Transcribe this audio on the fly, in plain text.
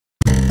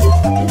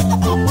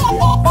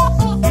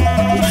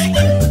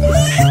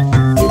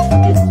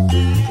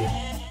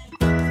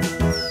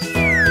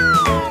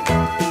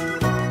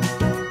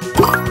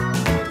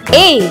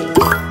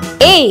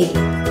A.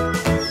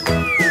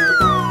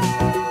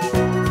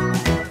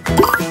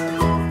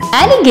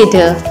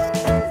 Alligator.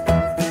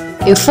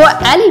 A for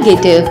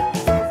alligator.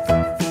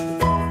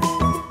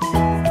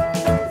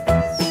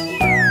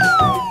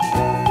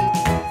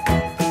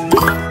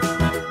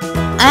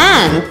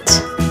 Ant.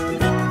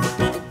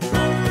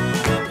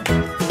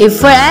 A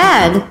for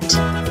ant.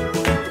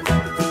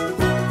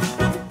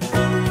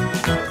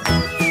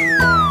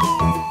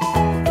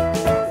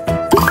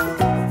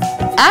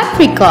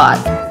 Apricot.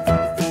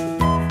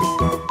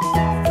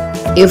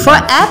 A for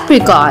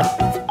apricot.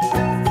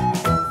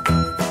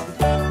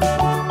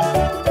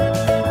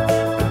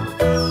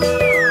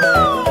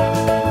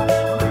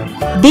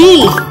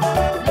 B.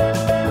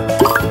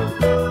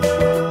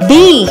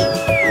 B.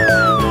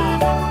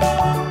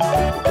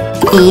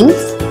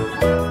 Beans.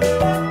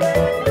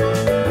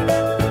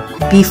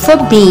 B for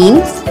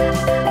beans.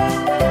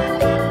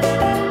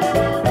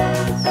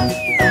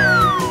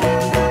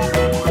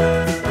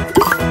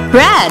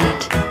 Bread.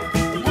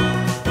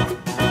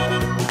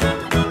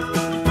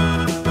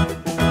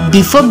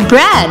 B for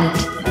bread.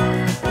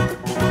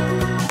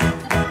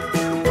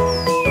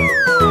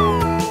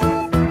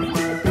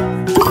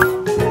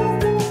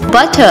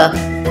 Butter.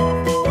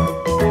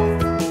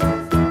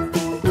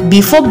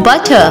 B for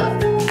butter.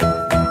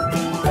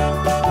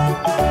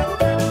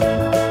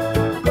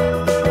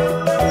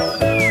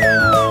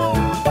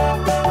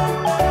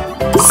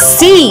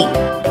 C.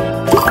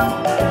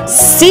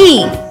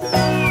 C.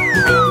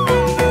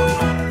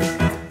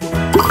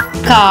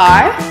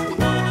 Car.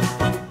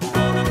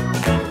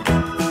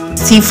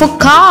 C for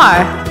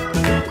car.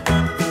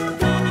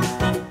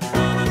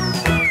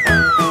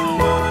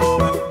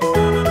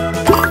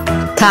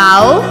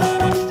 Cow.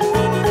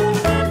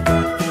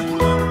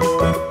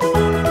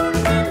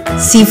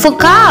 C for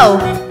cow.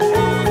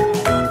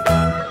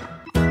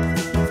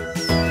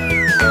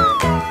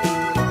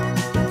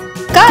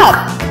 Cup.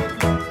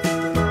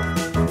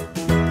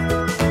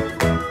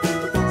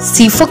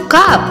 C for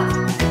cup.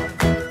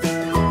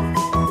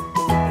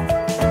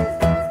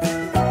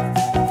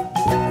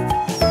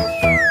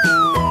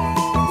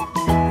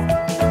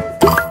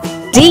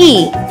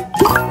 D.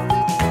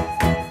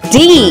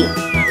 D.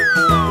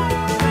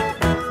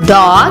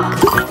 Dog.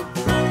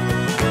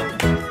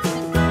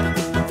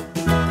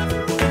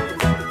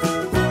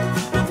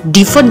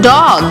 D for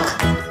dog.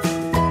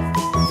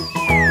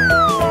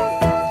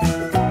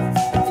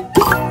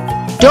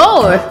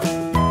 Door.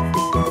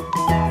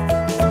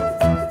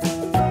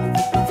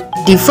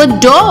 D for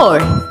door.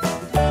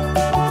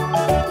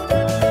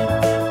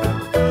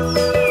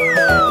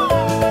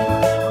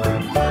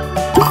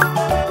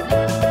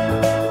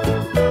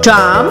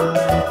 Drum.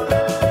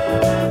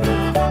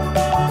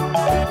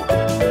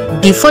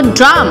 D for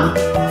drum.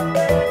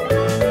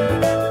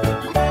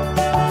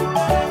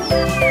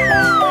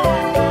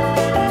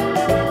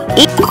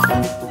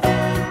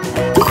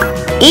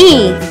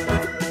 E.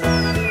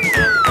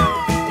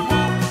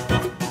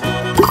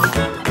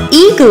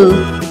 Eagle.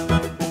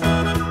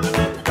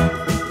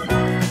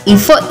 E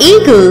for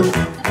eagle.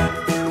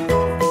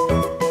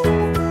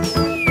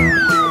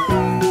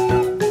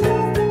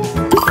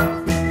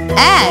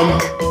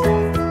 Egg.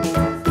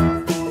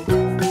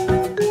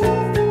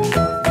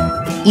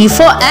 E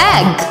for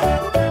egg.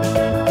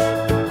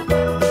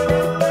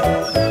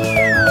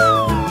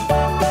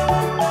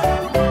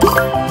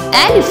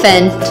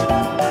 Elephant.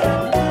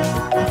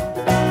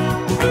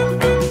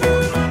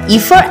 E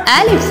for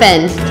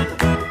elephant.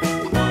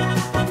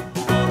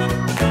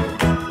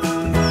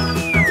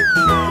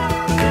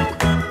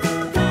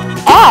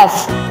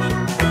 F.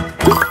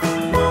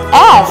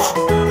 F.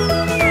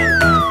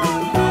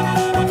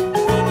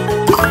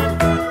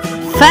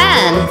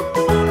 Fan.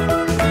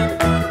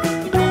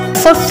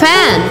 For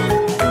fan.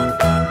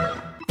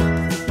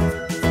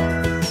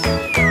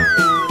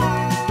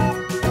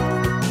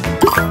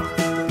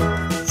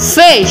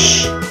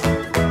 Fish.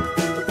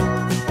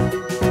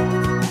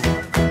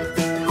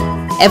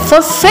 F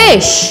for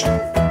fish.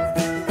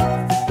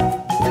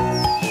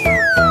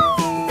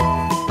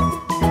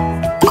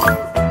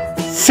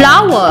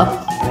 Flower.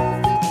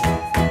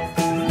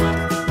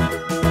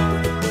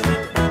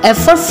 F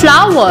for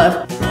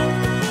flower.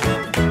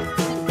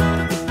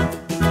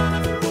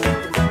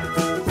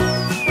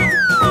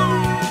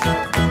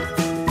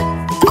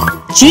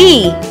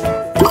 G.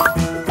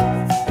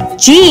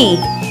 G.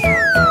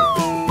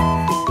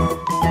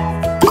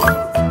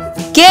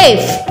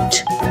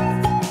 Gift.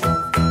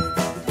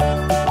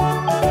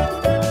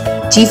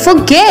 G for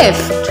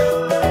gift.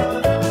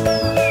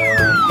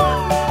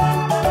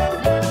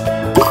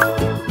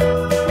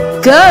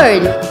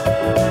 Girl.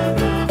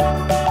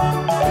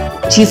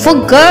 G for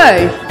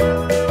girl.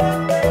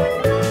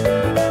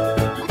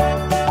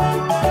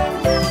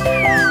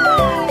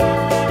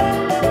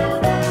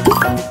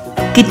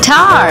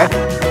 Guitar.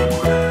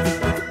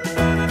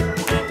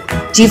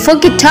 G for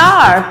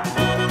guitar.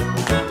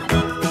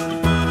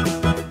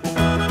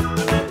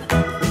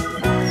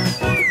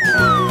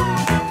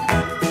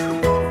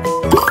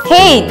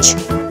 H.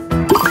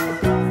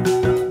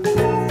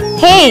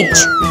 H.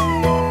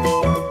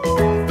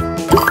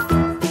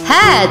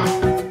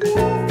 Hat.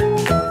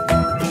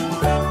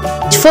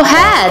 H for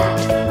hat.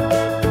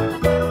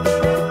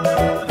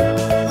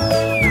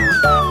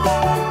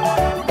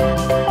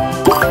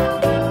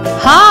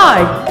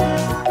 Heart.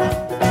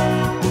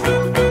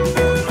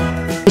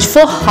 H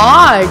for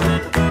heart.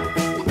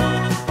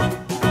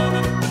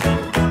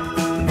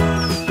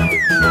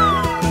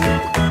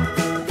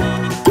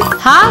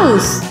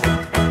 House.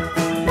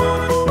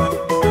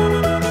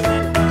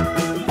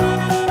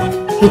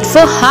 H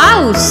for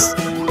house.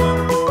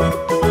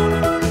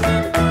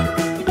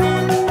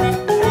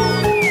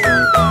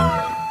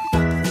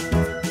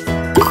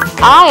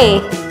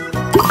 I.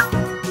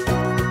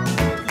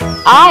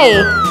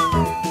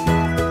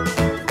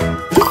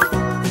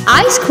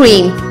 Ice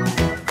cream.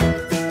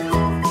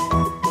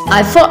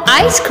 I for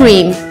ice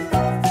cream.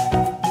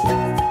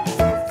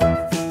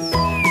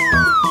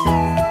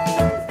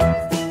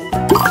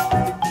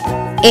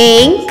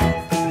 Ink.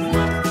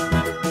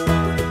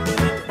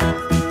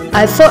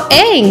 I for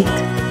ink.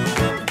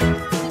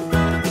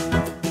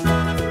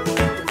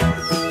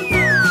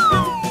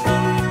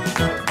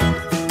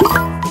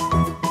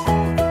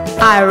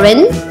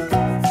 Iron.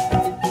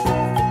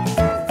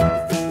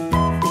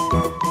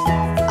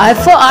 I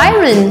for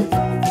iron.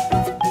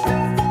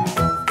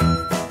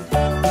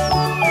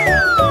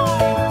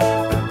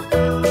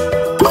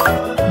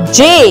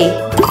 J.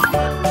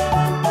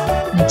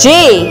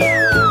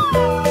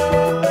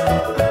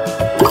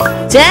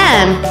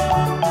 Jam.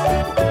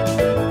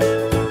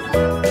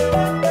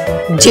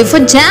 J for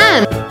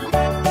jam.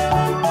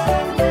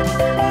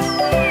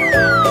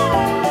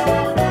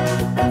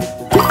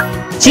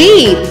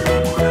 Jeep.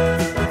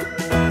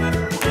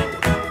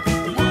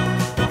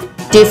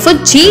 J for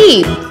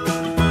jeep.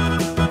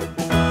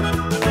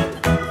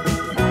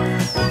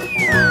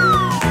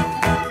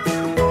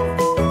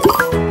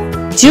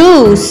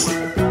 Juice.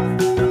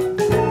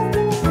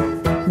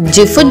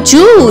 J for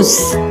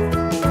juice.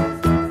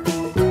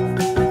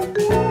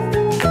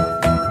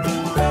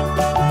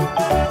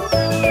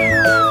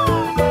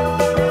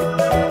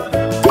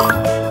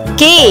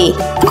 K.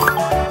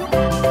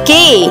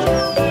 King.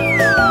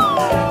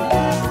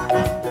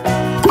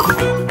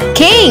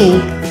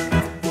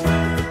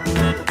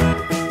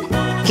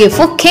 K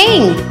for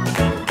king.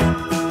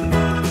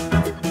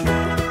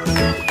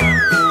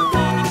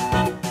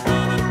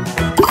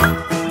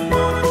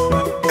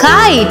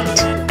 Kite.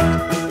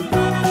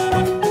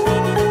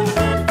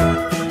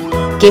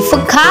 K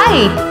for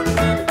kite.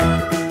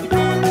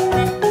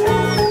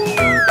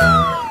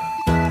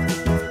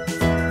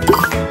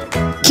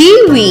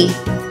 Kiwi.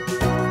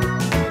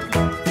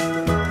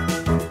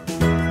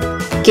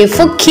 K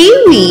for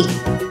kiwi.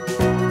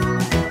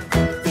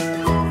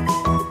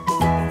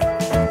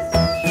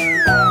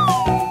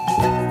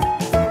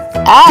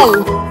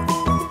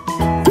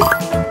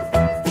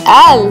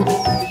 L.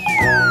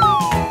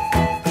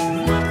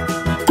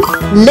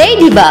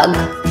 Ladybug.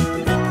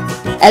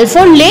 L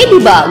for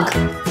ladybug.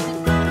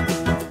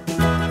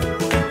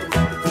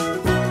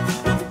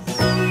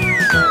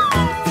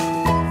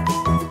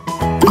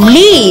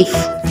 Leaf.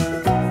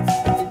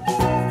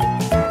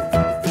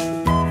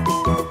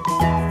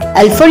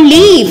 L for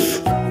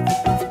leaf.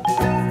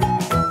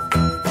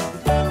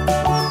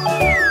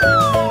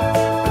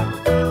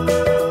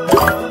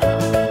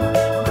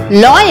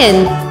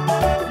 Lion.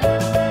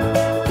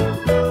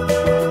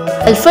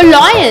 L for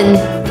lion.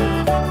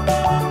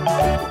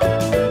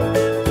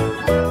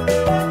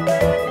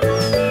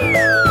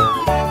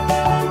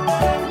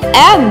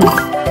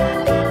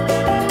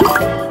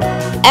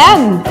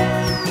 M.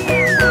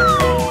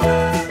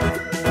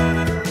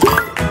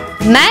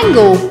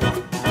 Mango.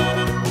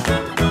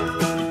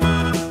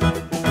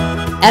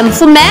 M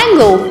for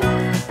mango.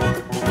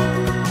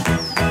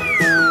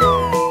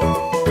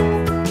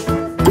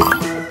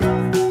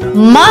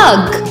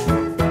 Mug.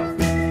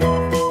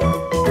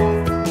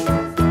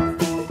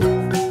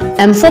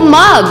 M for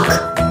mug.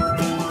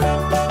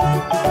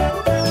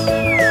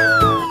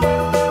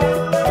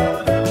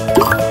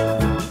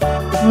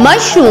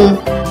 Mushroom.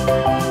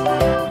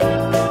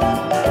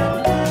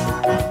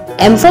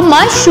 M for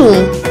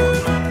mushroom.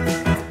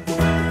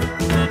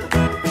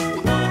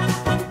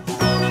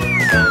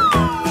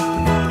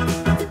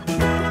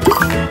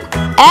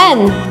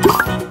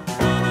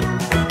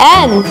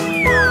 N.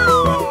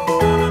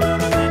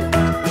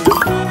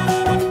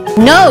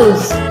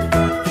 Nose.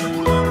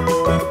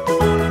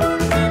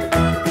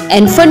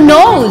 N for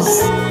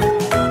nose.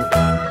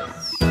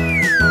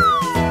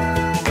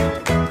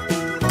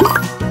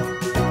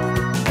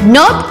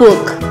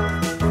 Notebook.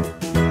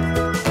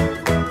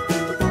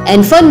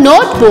 N for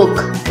notebook.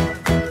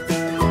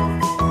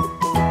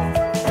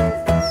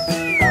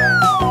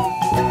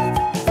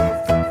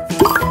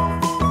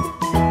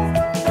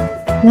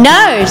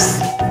 Nurse.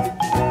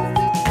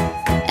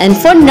 N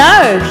for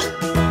nurse.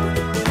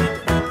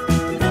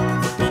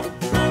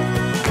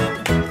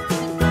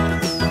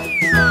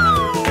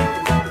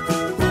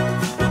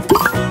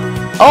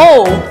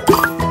 O.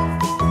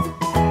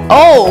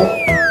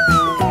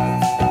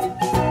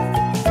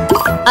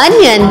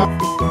 Onion.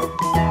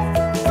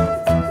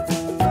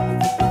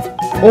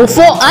 O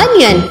for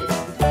onion.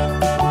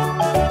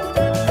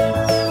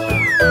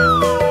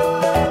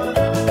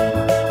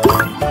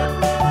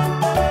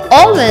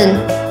 oven.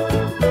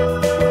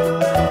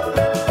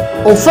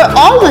 O for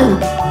oven.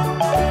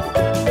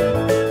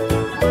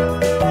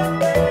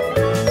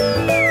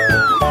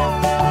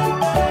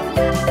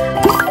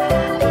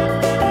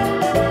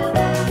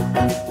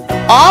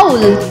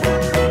 Owl.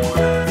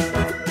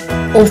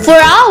 O for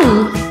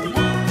owl.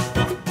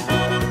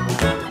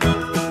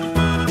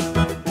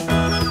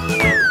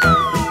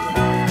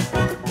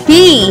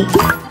 P.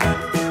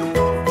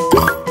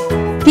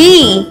 P.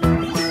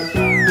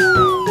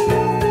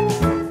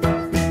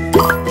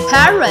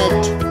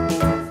 Parrot.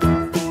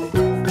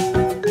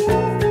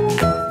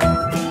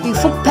 P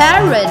for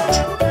parrot.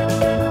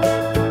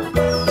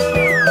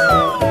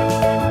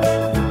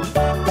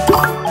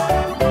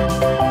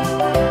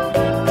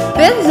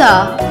 Pizza.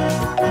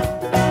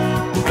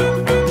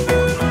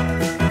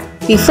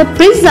 P for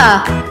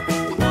pizza.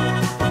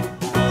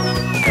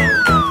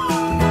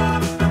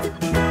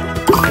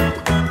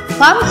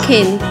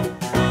 Pumpkin.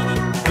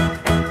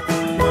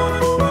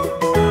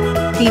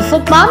 P for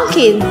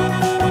pumpkin.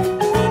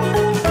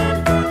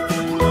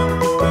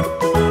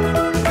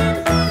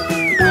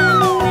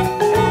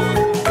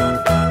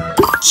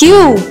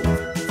 Q.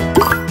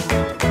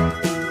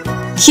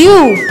 Q.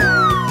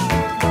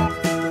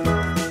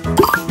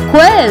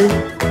 Quail.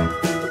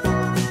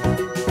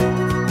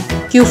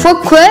 Q for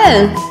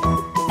quail.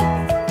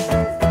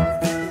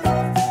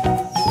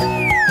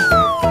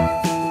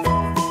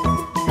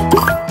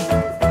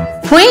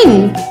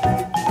 Queen.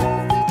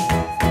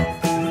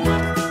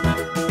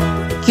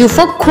 Q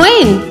for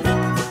queen.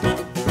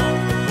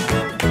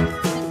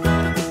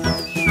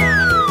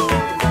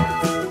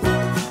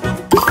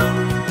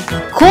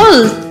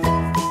 Colt.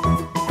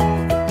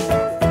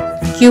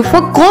 Q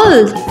for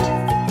colt.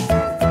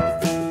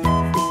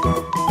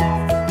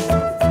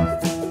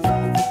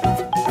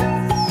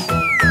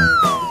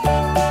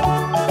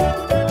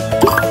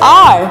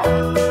 R.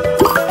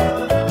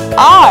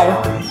 R.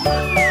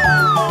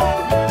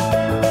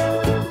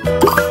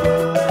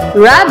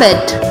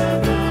 Rabbit.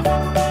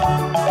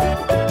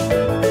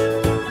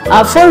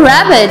 R for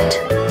rabbit.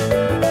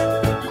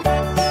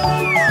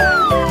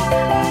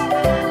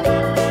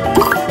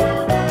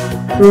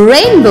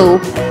 Rainbow.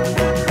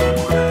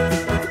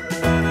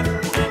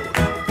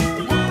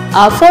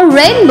 R for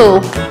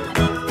rainbow.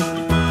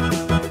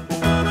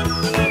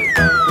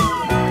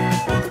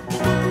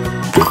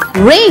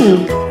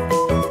 Ring.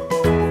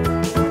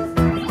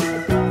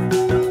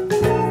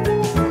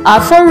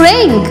 R for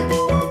ring.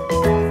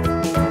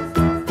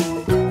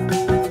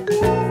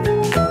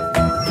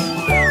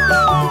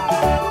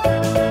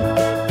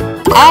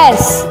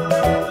 S.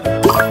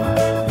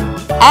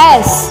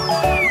 S.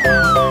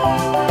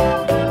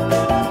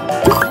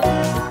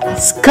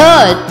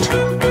 Skirt.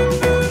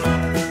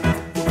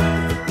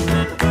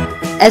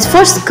 S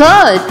for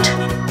skirt.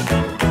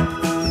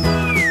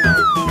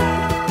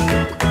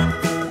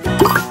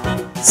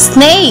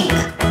 Snake.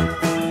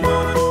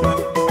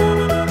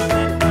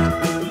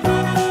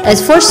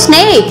 S for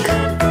snake.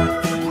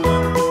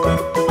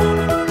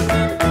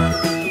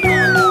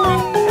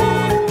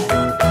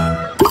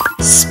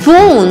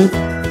 Spoon.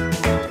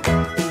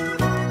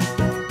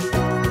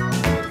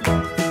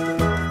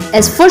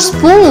 S for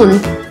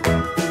spoon.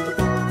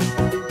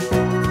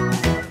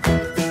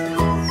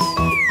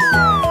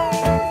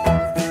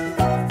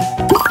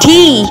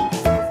 T.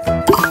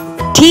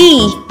 T.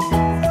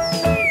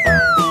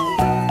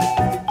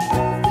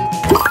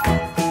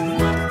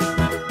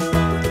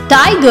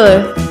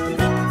 Tiger.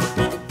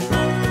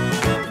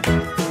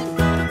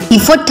 T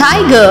for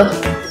tiger.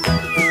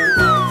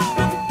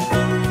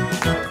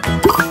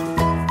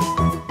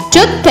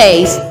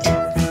 Toothpaste.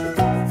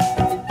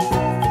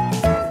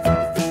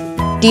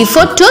 T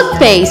for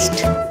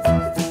toothpaste.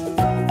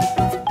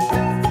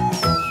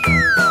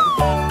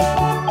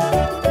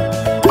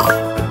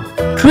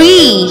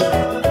 Tree.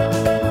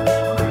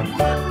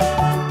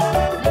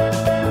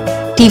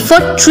 T for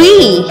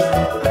tree.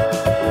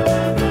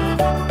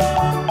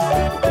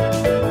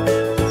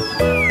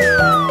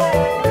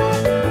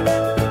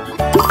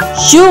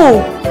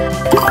 Shoe.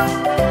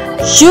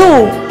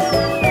 Shoe.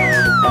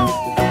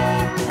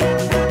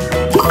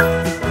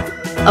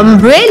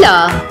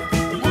 Umbrella.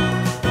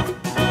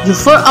 U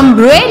for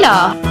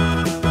umbrella.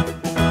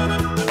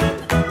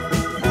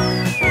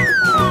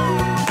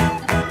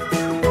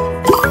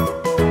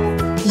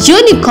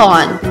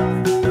 Unicorn.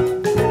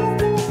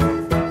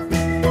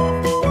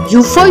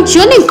 U for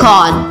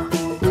unicorn.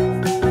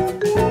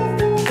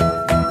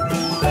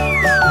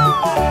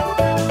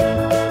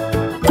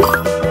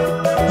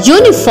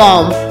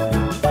 Uniform.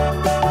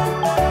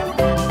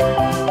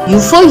 U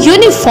for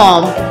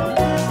uniform.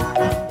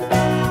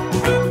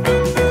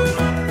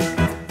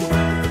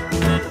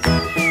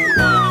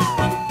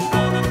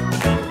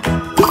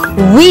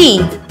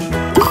 We.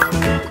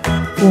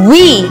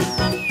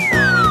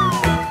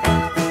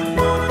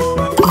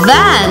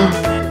 Van.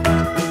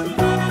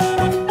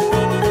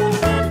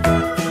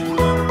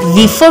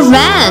 V for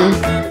van.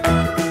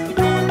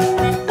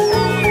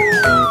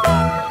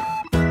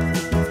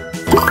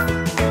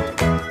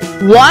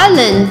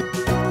 Violin.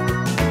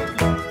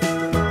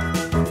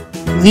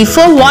 V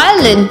for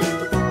violin.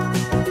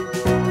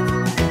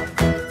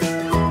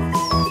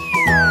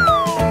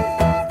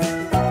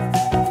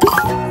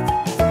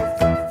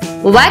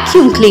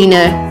 vacuum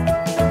cleaner.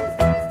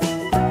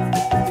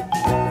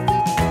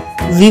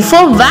 V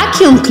for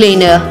vacuum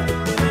cleaner.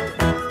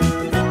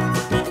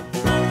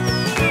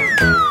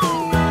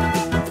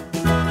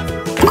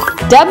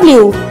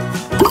 W.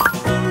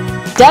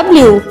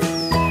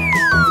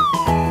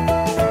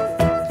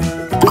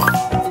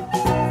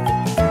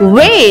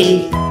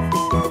 Whale.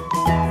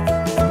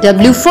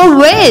 W for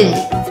whale.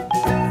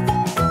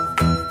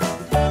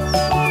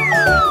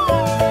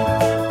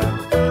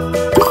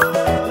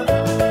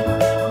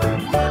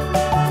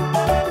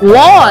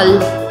 Wall.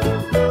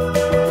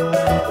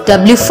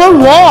 W for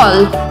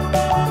wall.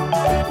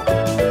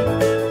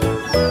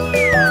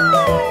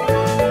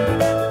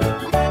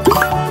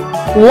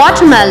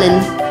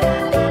 Watermelon.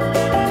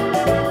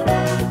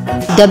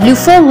 W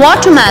for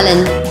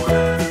watermelon.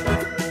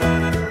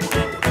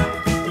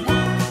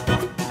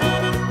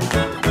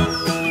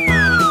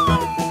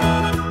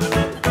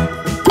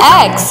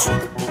 X.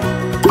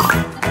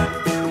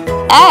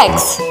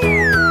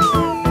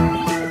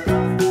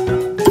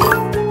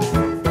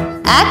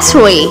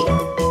 X-ray.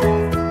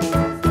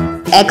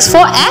 X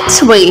for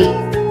X-ray.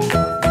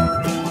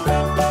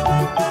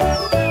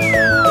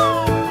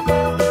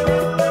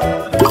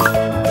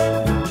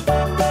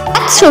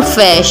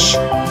 Extrafish.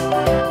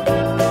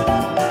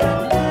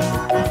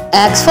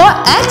 X for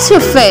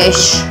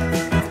extrafish.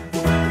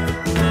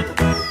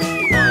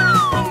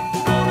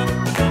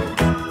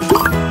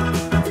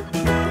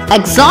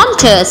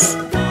 Exontus.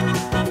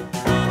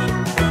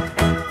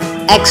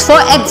 X for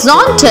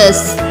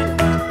exontus.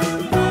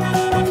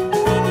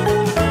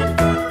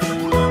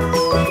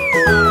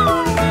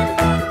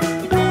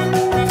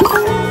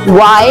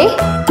 Y.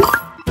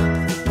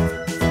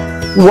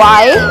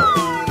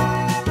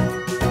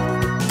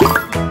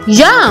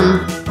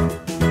 Yam.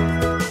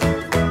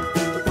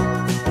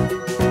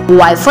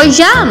 Y for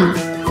yam.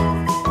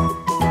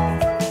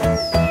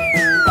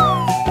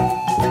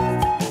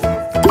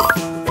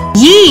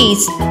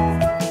 Yeast.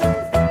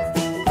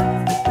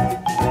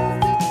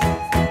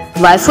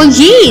 Y for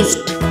yeast.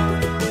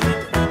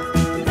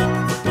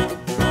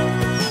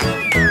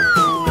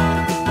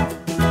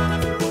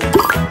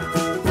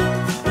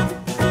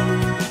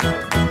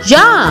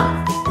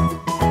 Yarn.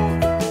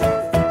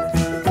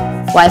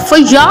 Y for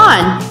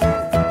yarn.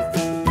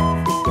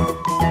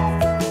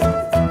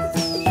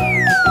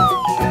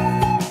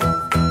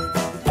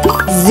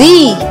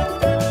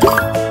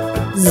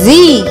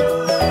 Z.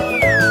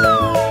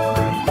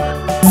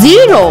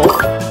 Zero.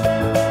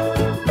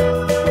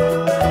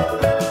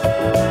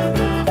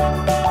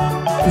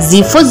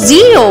 Z for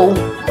zero.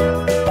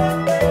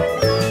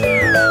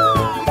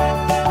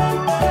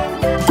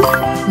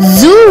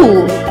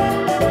 Zoo.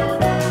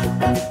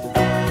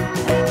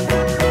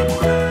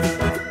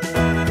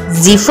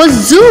 Z for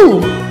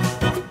zoo.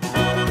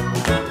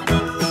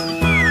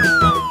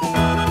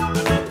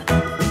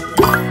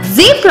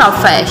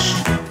 Zebrafish.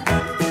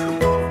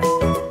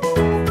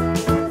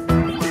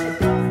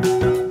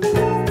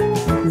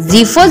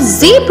 Z for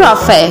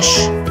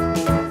zebrafish.